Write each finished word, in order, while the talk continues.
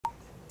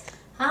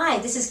Hi,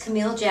 this is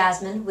Camille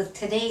Jasmine with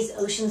today's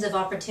Oceans of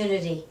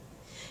Opportunity.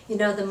 You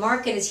know, the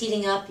market is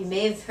heating up. You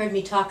may have heard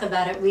me talk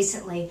about it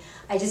recently.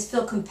 I just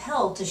feel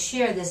compelled to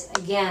share this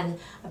again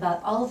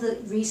about all of the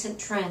recent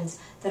trends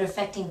that are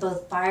affecting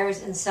both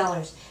buyers and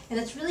sellers. And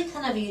it's really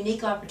kind of a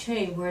unique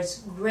opportunity where it's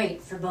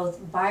great for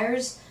both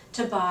buyers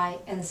to buy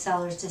and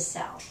sellers to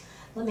sell.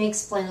 Let me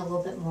explain a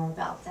little bit more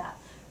about that.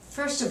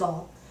 First of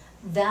all,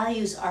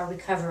 values are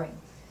recovering.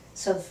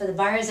 So for the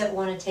buyers that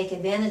want to take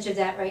advantage of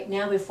that right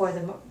now before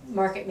the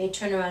market may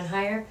turn around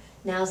higher,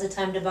 now's the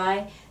time to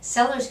buy.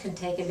 Sellers can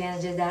take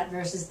advantage of that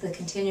versus the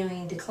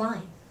continuing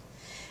decline.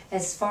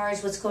 As far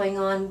as what's going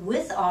on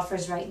with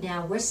offers right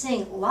now, we're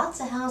seeing lots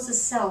of houses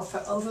sell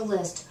for over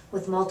list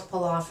with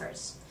multiple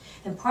offers.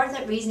 And part of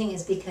that reasoning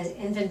is because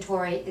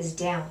inventory is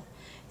down,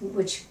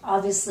 which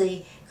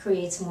obviously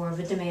creates more of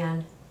a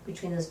demand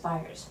between those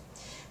buyers.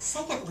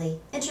 Secondly,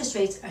 interest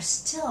rates are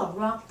still at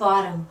rock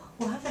bottom.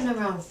 We're hovering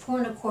around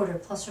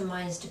 4.25 plus or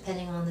minus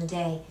depending on the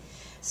day.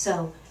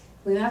 So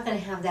we're not going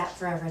to have that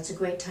forever. It's a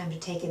great time to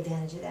take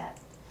advantage of that.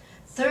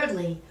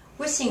 Thirdly,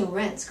 we're seeing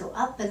rents go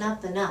up and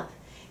up and up.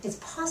 It's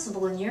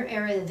possible in your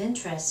area of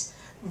interest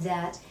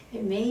that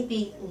it may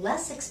be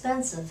less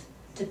expensive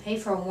to pay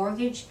for a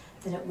mortgage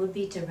than it would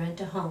be to rent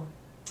a home.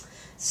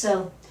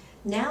 So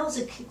now is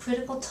a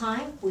critical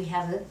time. We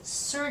have a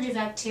surge of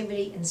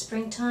activity in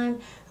springtime.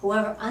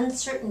 However,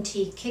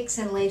 uncertainty kicks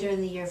in later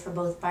in the year for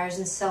both buyers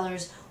and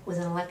sellers with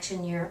an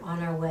election year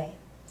on our way.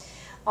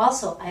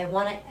 Also, I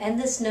want to end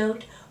this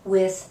note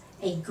with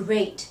a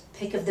great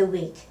pick of the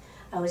week.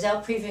 I was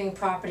out previewing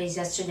properties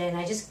yesterday and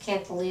I just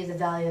can't believe the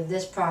value of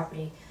this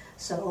property.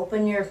 So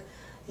open your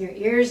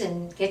ears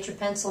and get your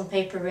pencil and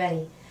paper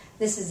ready.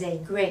 This is a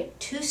great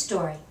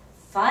 2-story,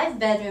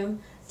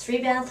 5-bedroom,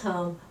 3-bath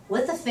home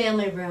with a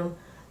family room,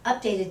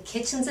 updated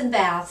kitchens and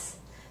baths,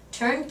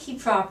 turnkey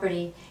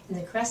property in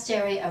the Crest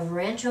area of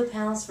Rancho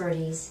Palos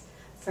Verdes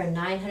for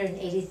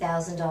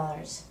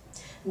 $980,000.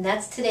 And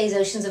that's today's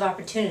Oceans of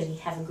Opportunity.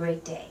 Have a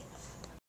great day.